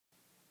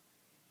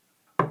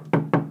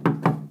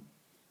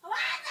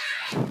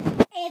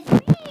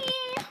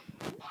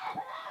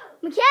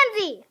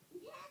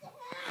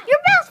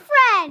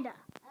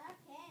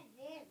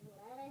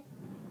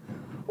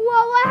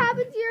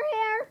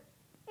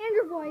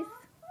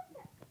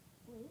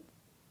sleep.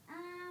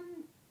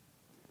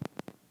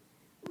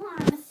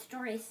 Long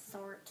story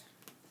short.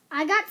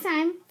 I got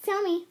time.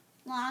 Tell me.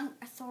 Long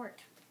or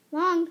short?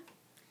 Long.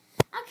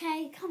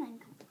 Okay, come on.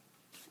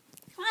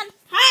 Come on.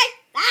 Hi!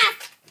 Ah!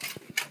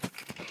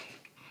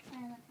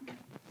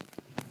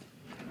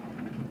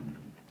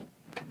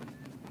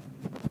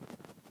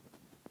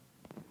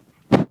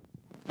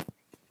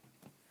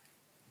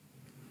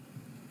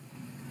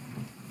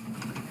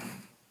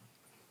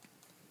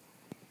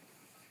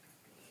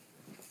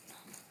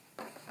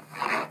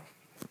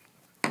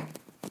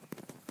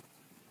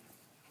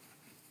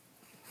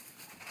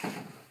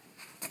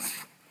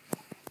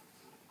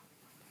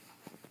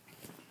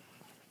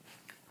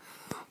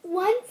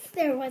 Once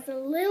there was a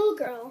little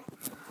girl,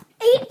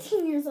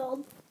 18 years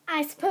old.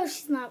 I suppose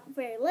she's not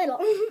very little.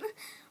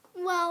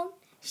 Well,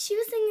 she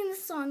was singing the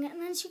song and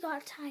then she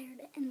got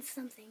tired and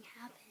something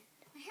happened.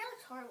 My hair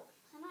looks horrible.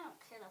 And I don't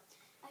care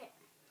though. Okay.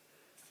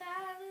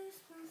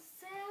 Fabulous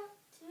myself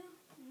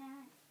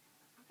tonight.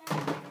 Okay.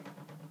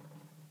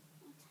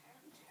 I'm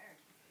tired.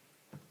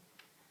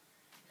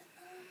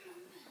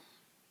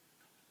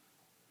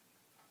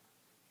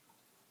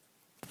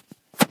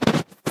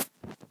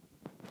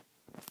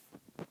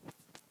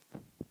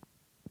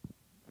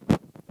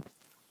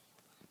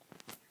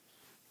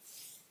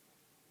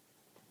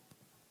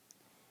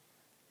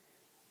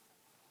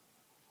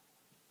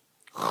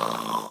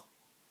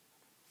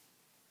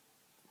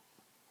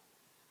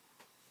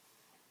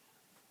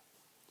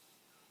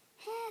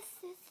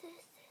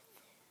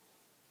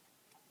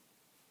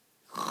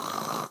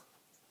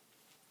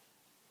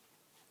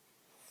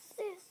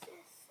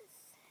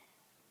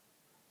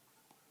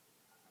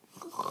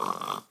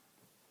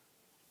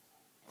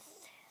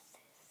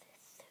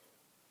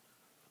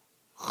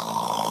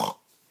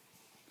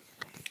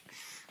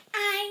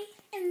 I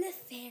am the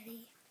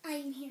fairy. I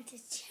am here to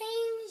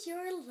change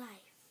your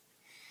life.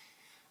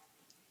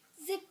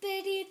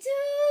 Zippity-doo,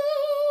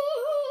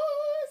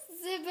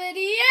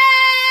 zippity-yay!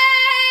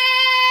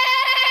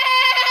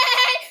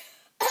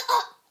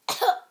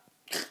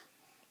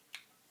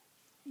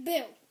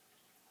 Boo.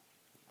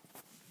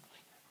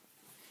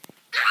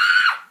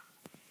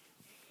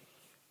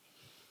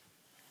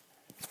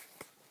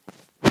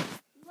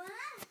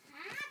 What's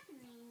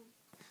happening?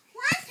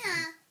 What's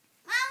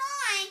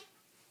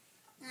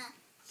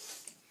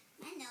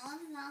my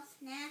nose is all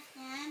snapped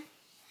up.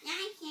 Now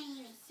I can't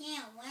even say a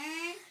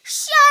word.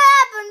 Shut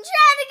up! I'm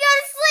trying to go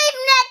to sleep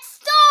next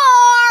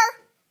door!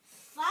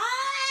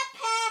 Fire,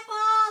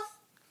 Pebbles!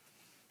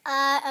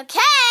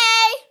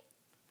 Okay!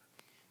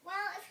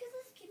 Well, if you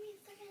just give me a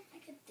second, I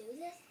could do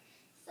this.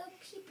 So,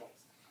 people,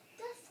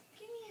 just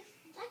give me a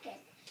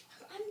second.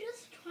 I'm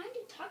just trying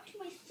to talk to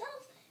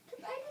myself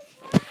because I just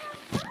want to have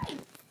fun.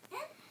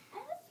 And I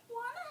just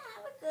want to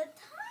have a good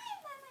time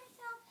by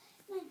myself.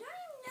 And I don't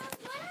even know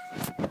what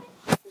I'm doing.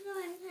 So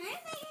I'm trying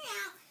to figure it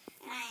out.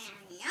 And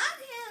I have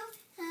no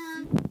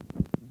clue.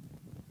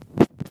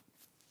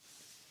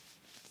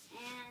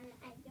 And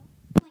I don't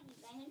know what you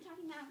guys are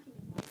talking about.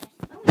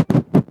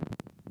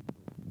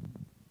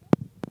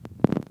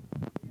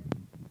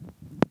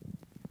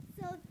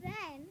 So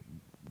then,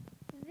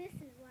 this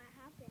is what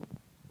happened.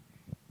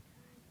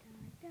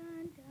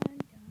 Dun, dun,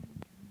 dun,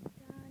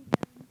 dun,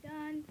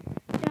 dun, dun,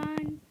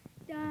 dun,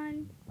 dun,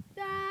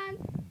 dun,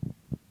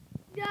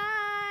 dun.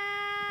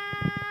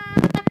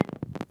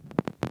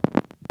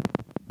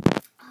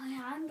 Oh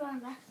yeah, I'm going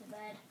back to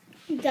bed.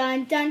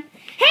 Dun, dun.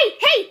 Hey!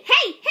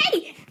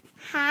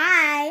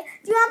 Hi.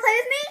 Do you want to play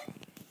with me?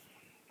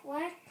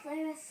 What? Play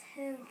with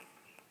who?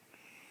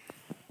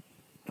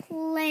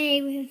 Play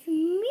with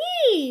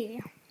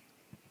me.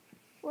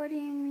 What do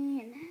you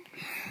mean?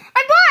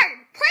 I'm bored.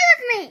 Play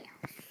with me.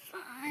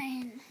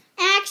 Fine.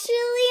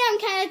 Actually, I'm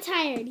kind of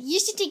tired. You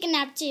should take a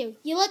nap too.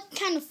 You look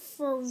kind of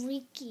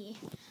freaky.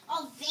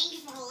 Oh,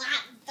 thanks a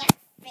lot, duck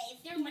face.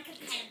 You're like a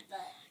kind of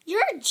butt.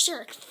 You're a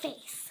jerk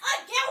face.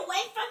 Oh, get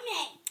away from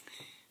me!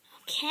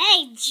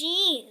 Okay,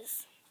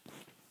 jeez.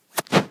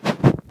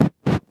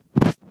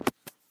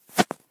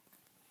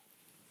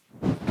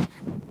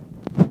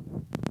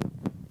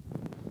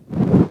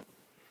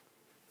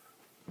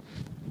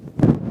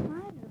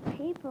 Why do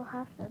people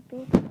have to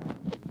be so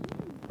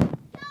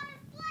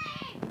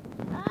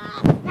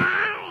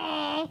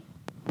sorry.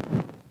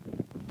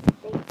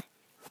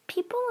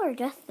 People are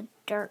just the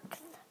jerks.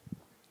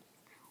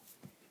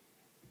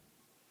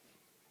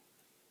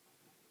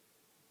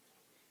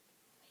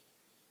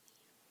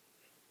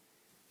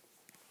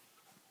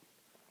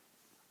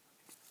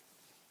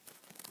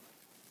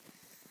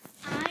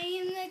 I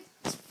am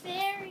the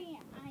fairy.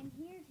 I'm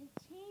here to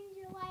change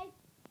your life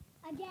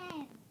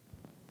again.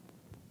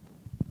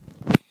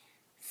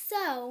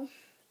 So,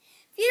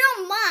 if you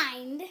don't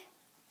mind,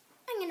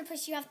 I'm going to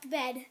push you off the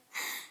bed.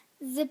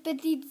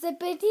 Zippity,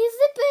 zippity,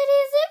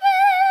 zippity, zippity.